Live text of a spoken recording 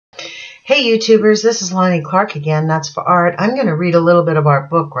Hey YouTubers, this is Lonnie Clark again, Nuts for Art. I'm going to read a little bit of our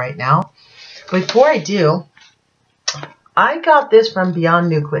book right now. Before I do, I got this from Beyond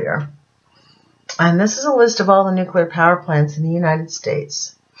Nuclear. And this is a list of all the nuclear power plants in the United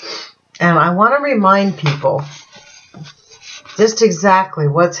States. And I want to remind people just exactly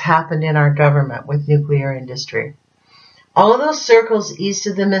what's happened in our government with nuclear industry. All of those circles east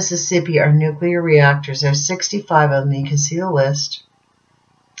of the Mississippi are nuclear reactors. There's 65 of them. You can see the list.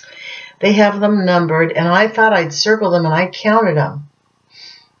 They have them numbered, and I thought I'd circle them, and I counted them.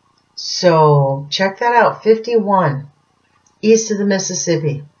 So check that out, 51 east of the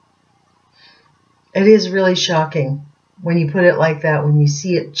Mississippi. It is really shocking when you put it like that, when you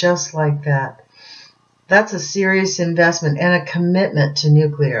see it just like that. That's a serious investment and a commitment to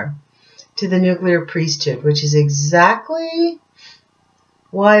nuclear, to the nuclear priesthood, which is exactly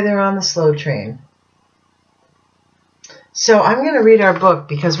why they're on the slow train. So I'm going to read our book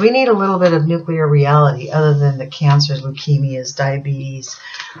because we need a little bit of nuclear reality other than the cancers, leukemias, diabetes,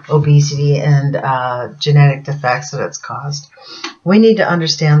 obesity, and genetic defects that it's caused. We need to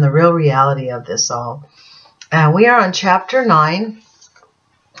understand the real reality of this all. We are on Chapter 9,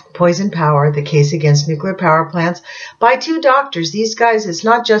 Poison Power, the Case Against Nuclear Power Plants, by two doctors. These guys, it's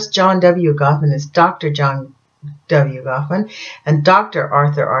not just John W. Gofman, it's Dr. John W. Gofman and Dr.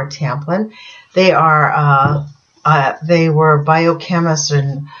 Arthur R. Tamplin. They were biochemists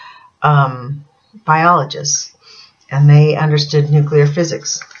and biologists, and they understood nuclear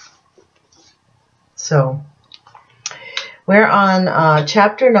physics. So we're on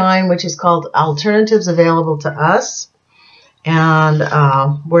Chapter 9, which is called Alternatives Available to Us. And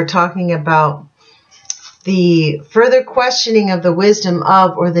we're talking about the further questioning of the wisdom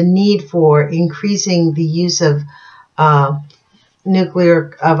of or the need for increasing the use of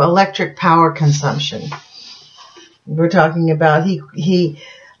electric power consumption. We're talking about he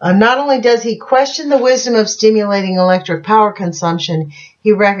not only does he question the wisdom of stimulating electric power consumption,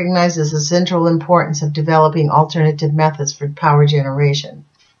 he recognizes the central importance of developing alternative methods for power generation.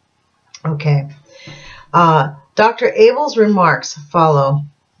 Okay. Dr. Abel's remarks follow.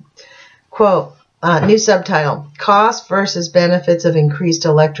 Quote, new subtitle, Cost versus Benefits of Increased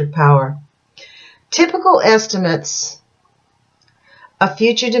Electric Power. Typical estimates of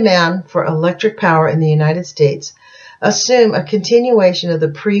future demand for electric power in the United States assume a continuation of the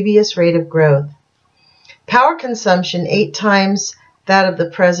previous rate of growth. Power consumption 8 times that of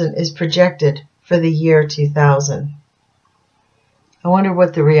the present is projected for the year 2000. I wonder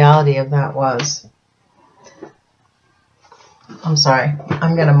what the reality of that was. I'm sorry,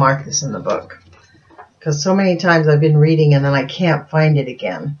 I'm going to mark this in the book because so many times I've been reading and then I can't find it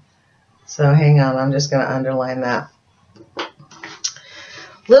again. So hang on, I'm just going to underline that.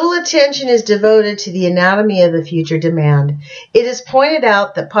 Little attention is devoted to the anatomy of the future demand. It is pointed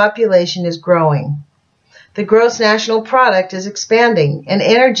out that population is growing. The gross national product is expanding, and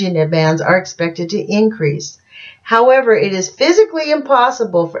energy demands are expected to increase. However, it is physically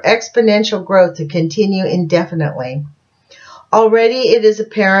impossible for exponential growth to continue indefinitely. Already it is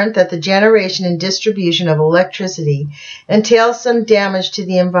apparent that the generation and distribution of electricity entails some damage to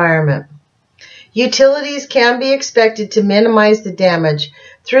the environment. Utilities can be expected to minimize the damage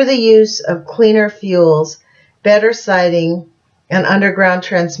through the use of cleaner fuels, better siting, and underground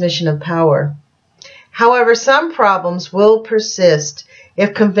transmission of power. However, some problems will persist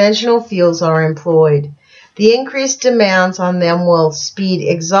if conventional fuels are employed. The increased demands on them will speed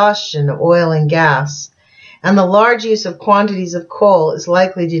exhaustion of oil and gas, and the large use of quantities of coal is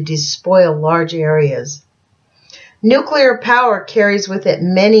likely to despoil large areas. Nuclear power carries with it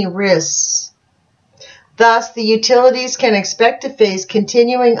many risks. Thus, the utilities can expect to face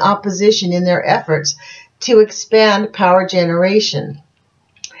continuing opposition in their efforts to expand power generation.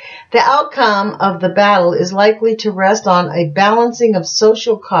 The outcome of the battle is likely to rest on a balancing of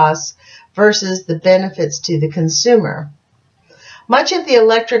social costs versus the benefits to the consumer. Much of the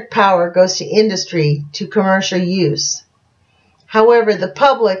electric power goes to industry to commercial use. However, the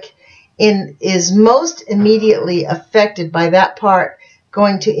public is most immediately affected by that part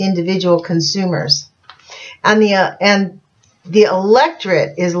going to individual consumers. And the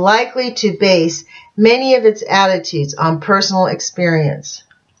electorate is likely to base many of its attitudes on personal experience.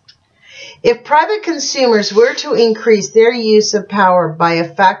 If private consumers were to increase their use of power by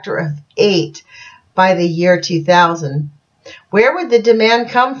a factor of 8 by the year 2000, where would the demand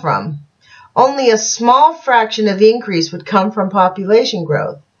come from? Only a small fraction of increase would come from population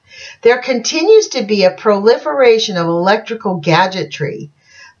growth. There continues to be a proliferation of electrical gadgetry,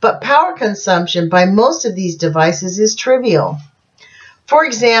 but power consumption by most of these devices is trivial. For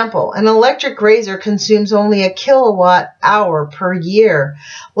example, an electric razor consumes only a kilowatt hour per year,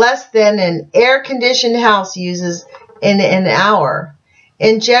 less than an air-conditioned house uses in an hour.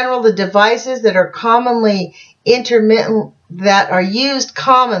 In general, the devices that are used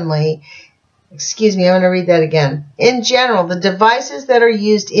commonly, excuse me, I'm going to read that again. In general, the devices that are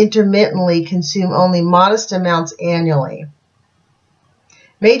used intermittently consume only modest amounts annually.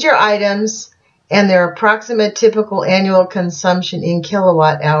 Major items and their approximate typical annual consumption in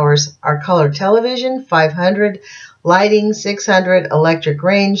kilowatt hours are color television, 500, lighting, 600, electric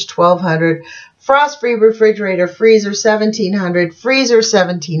range, 1200, frost-free refrigerator, freezer, 1700, freezer,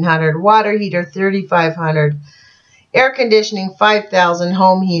 1700, water heater, 3500, air conditioning, 5,000,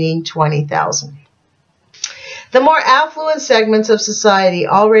 home heating, 20,000. The more affluent segments of society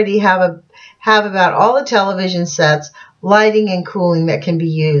already have about all the television sets, lighting, and cooling that can be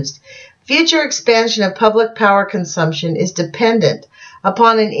used. Future expansion of public power consumption is dependent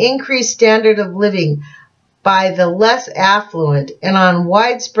upon an increased standard of living by the less affluent and on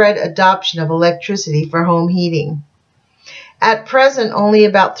widespread adoption of electricity for home heating. At present, only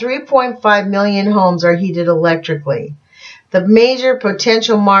about 3.5 million homes are heated electrically. The major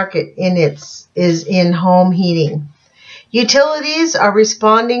potential market is in home heating. Utilities are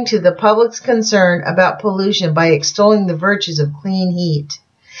responding to the public's concern about pollution by extolling the virtues of clean heat.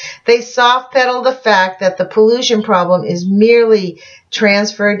 They soft pedal the fact that the pollution problem is merely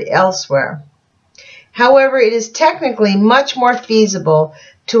transferred elsewhere. However, it is technically much more feasible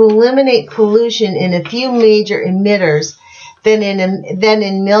to eliminate pollution in a few major emitters than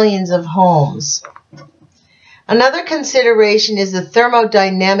in millions of homes. Another consideration is the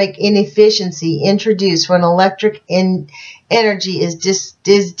thermodynamic inefficiency introduced when electric energy is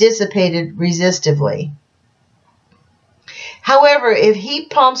dissipated resistively. However, if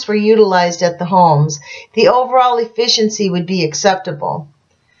heat pumps were utilized at the homes, the overall efficiency would be acceptable.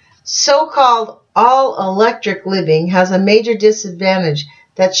 So-called all-electric living has a major disadvantage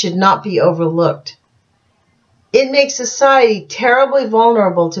that should not be overlooked. It makes society terribly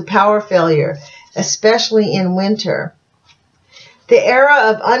vulnerable to power failure, especially in winter. The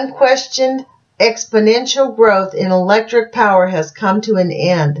era of unquestioned exponential growth in electric power has come to an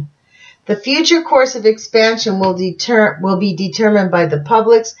end. The future course of expansion will be determined by the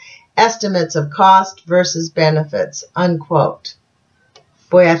public's estimates of cost versus benefits, unquote.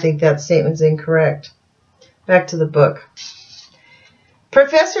 Boy, I think that statement's incorrect. Back to the book.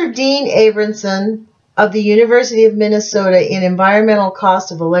 Professor Dean Abramson of the University of Minnesota in Environmental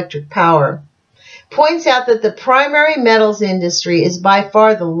Cost of Electric Power points out that the primary metals industry is by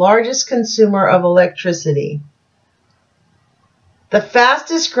far the largest consumer of electricity. The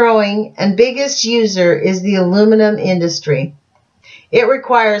fastest growing and biggest user is the aluminum industry. It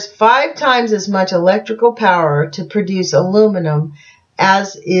requires 5 times as much electrical power to produce aluminum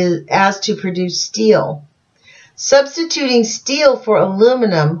as to produce steel. Substituting steel for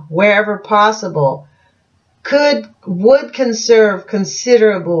aluminum wherever possible would conserve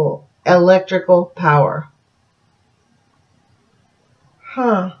considerable electrical power.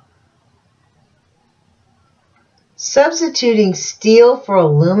 Substituting steel for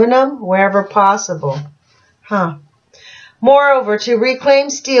aluminum wherever possible. Moreover, to reclaim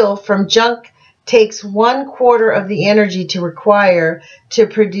steel from junk takes 1/4 of the energy to require to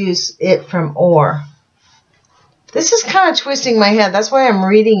produce it from ore. This is kind of twisting my head. That's why I'm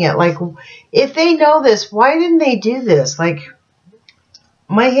reading it. Like, if they know this, why didn't they do this? Like,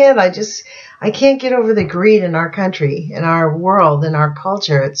 my head, I can't get over the greed in our country, in our world, in our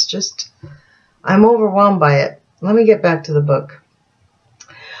culture. It's just, I'm overwhelmed by it. Let me get back to the book.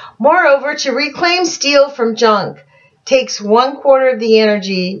 Moreover, to reclaim steel from junk takes 1/4 of the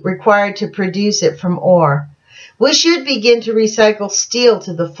energy required to produce it from ore. We should begin to recycle steel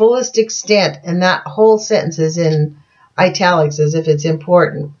to the fullest extent, and that whole sentence is in italics as if it's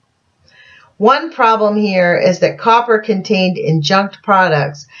important. One problem here is that copper contained in junked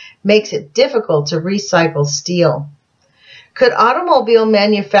products makes it difficult to recycle steel. Could automobile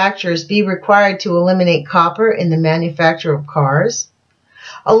manufacturers be required to eliminate copper in the manufacture of cars?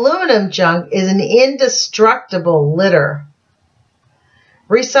 Aluminum junk is an indestructible litter.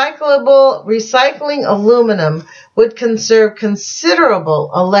 Recycling aluminum would conserve considerable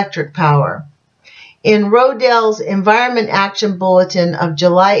electric power. In Rodale's Environment Action Bulletin of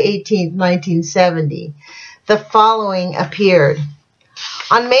July 18, 1970, the following appeared.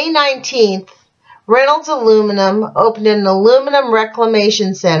 On May 19th, Reynolds Aluminum opened an aluminum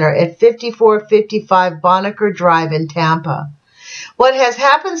reclamation center at 5455 Bonacker Drive in Tampa. What has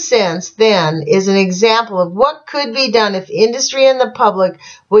happened since then is an example of what could be done if industry and the public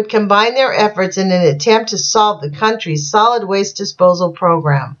would combine their efforts in an attempt to solve the country's solid waste disposal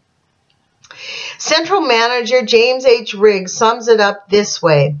program. Central Manager James H. Riggs sums it up this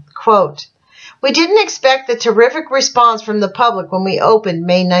way, quote, "We didn't expect the terrific response from the public when we opened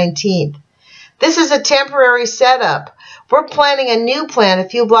May 19th. This is a temporary setup. We're planning a new plant a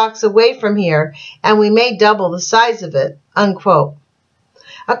few blocks away from here, and we may double the size of it," unquote.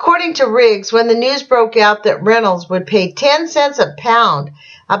 According to Riggs, when the news broke out that Reynolds would pay 10 cents a pound,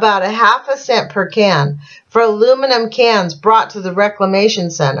 about a half a cent per can, for aluminum cans brought to the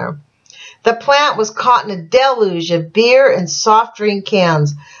reclamation center, the plant was caught in a deluge of beer and soft drink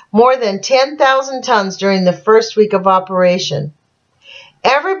cans, more than 10,000 tons during the first week of operation.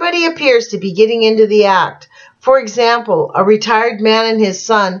 Everybody appears to be getting into the act. For example, a retired man and his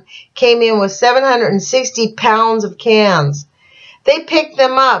son came in with 760 pounds of cans. They picked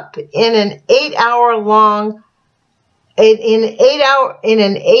them up in an 8-hour long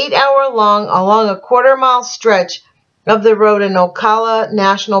along a quarter-mile stretch of the road in Ocala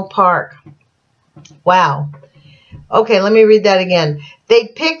National Park. Wow. Okay, let me read that again. They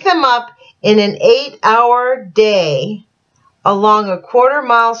picked them up in an 8-hour day along a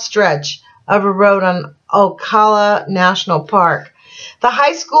quarter-mile stretch of a road on Ocala National Park. The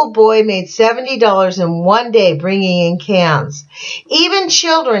high school boy made $70 in one day bringing in cans. Even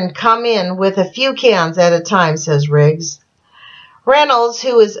children come in with a few cans at a time, says Riggs. Reynolds,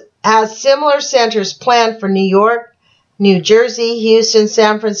 who has similar centers planned for New York, New Jersey, Houston,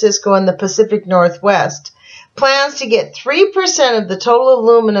 San Francisco, and the Pacific Northwest, plans to get 3% of the total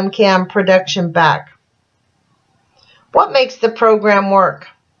aluminum can production back. What makes the program work?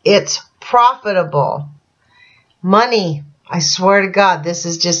 It's profitable. Money. I swear to God, this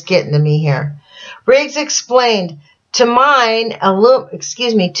is just getting to me here. Riggs explained, to mine aluminum,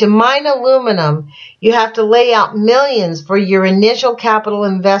 you have to lay out millions for your initial capital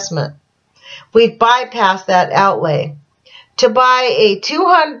investment. We've bypassed that outlay. To buy a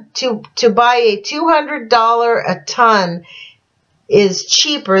 $200 a ton is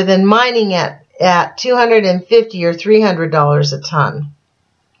cheaper than mining at $250 or $300 a ton.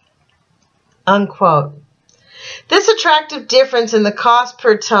 Unquote. This attractive difference in the cost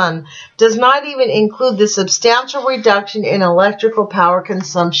per ton does not even include the substantial reduction in electrical power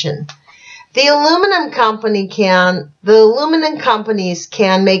consumption. The aluminum companies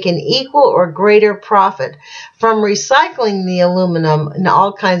can make an equal or greater profit from recycling the aluminum in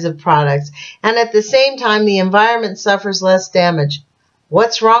all kinds of products, and at the same time the environment suffers less damage.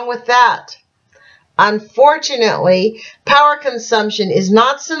 What's wrong with that? Unfortunately, power consumption is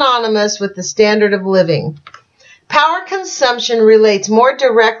not synonymous with the standard of living. Power consumption relates more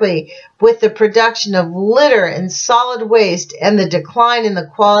directly with the production of litter and solid waste and the decline in the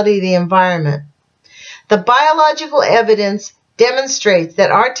quality of the environment. The biological evidence demonstrates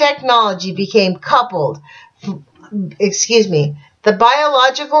that our technology became uncoupled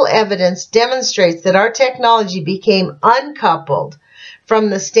from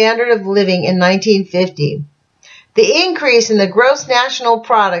the standard of living in 1950. The increase in the gross national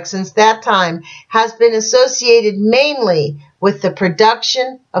product since that time has been associated mainly with the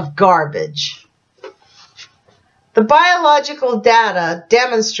production of garbage. The biological data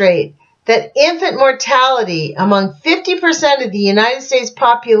demonstrate that infant mortality among 50% of the United States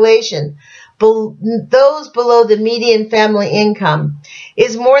population, those below the median family income,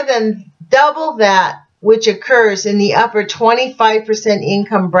 is more than double that which occurs in the upper 25%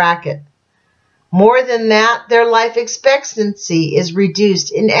 income bracket. More than that, their life expectancy is reduced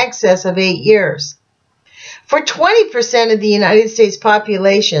in excess of 8 years. For 20% of the United States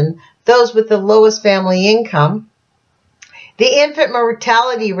population, those with the lowest family income, the infant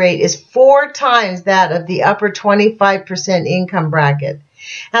mortality rate is 4 times that of the upper 25% income bracket,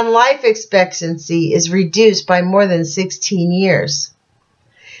 and life expectancy is reduced by more than 16 years.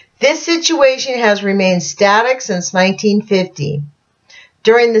 This situation has remained static since 1950.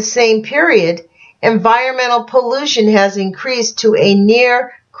 During the same period, environmental pollution has increased to a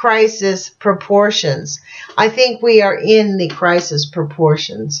near crisis proportions. I think we are in the crisis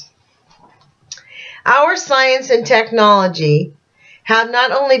proportions. Our science and technology have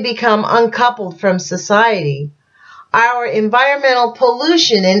not only become uncoupled from society, our environmental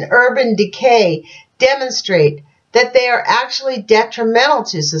pollution and urban decay demonstrate that they are actually detrimental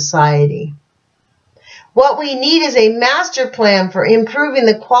to society. What we need is a master plan for improving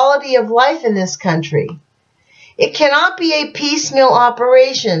the quality of life in this country. It cannot be a piecemeal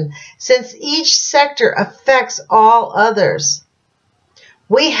operation since each sector affects all others.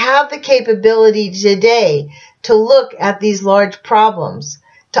 We have the capability today to look at these large problems,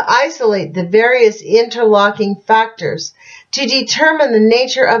 to isolate the various interlocking factors, to determine the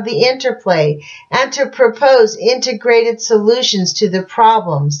nature of the interplay, and to propose integrated solutions to the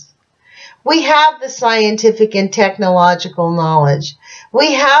problems. We have the scientific and technological knowledge.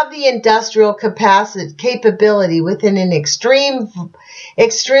 We have the industrial capability within an extremely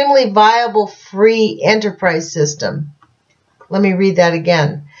viable free enterprise system. Let me read that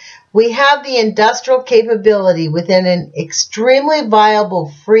again. We have the industrial capability within an extremely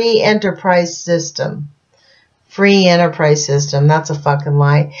viable free enterprise system. Free enterprise system, that's a fucking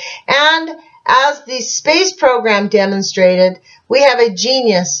lie. And as the space program demonstrated, we have a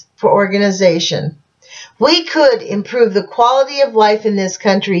genius for organization. We could improve the quality of life in this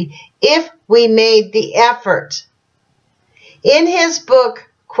country if we made the effort. In his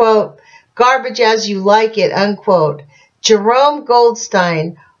book, quote, Garbage as You Like It, unquote, Jerome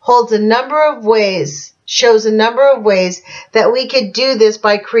Goldstein shows a number of ways that we could do this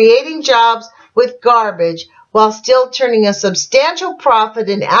by creating jobs with garbage while still turning a substantial profit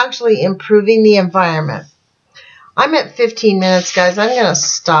and actually improving the environment. I'm at 15 minutes, guys. I'm going to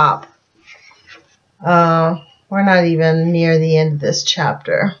stop. We're not even near the end of this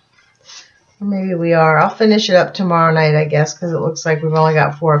chapter. Or maybe we are. I'll finish it up tomorrow night, I guess, because it looks like we've only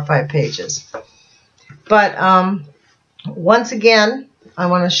got 4 or 5 pages. But once again, I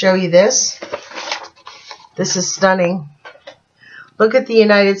want to show you this. This is stunning. Look at the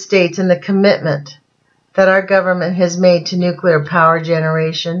United States and the commitment that our government has made to nuclear power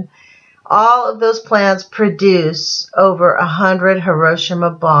generation. All of those plants produce over 100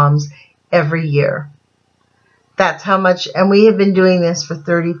 Hiroshima bombs every year. That's how much, and we have been doing this for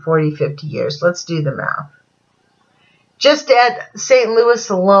 30, 40, 50 years. Let's do the math. Just at St. Louis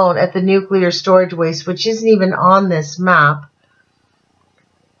alone, at the nuclear storage waste, which isn't even on this map,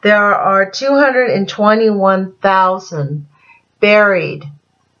 there are 221,000 buried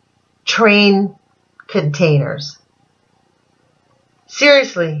train containers.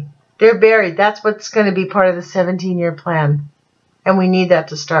 Seriously, they're buried. That's what's going to be part of the 17-year plan. And we need that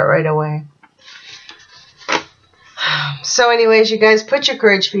to start right away. So anyways, you guys, put your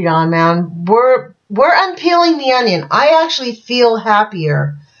courage feet on, man. We're unpeeling the onion. I actually feel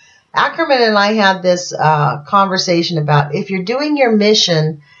happier. Ackerman and I had this conversation about if you're doing your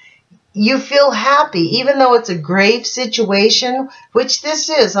mission, you feel happy, even though it's a grave situation, which this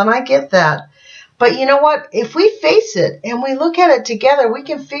is, and I get that. But you know what? If we face it and we look at it together, we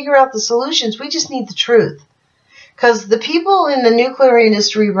can figure out the solutions. We just need the truth. Because the people in the nuclear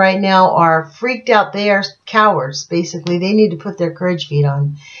industry right now are freaked out. They are cowards, basically. They need to put their courage feet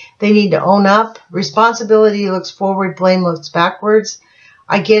on. They need to own up. Responsibility looks forward, blame looks backwards.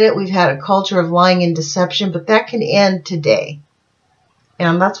 I get it. We've had a culture of lying and deception, but that can end today.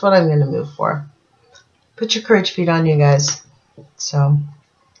 And that's what I'm going to move for. Put your courage feet on, you guys. So,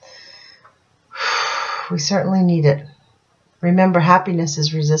 we certainly need it. Remember, happiness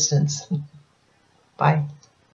is resistance. Bye.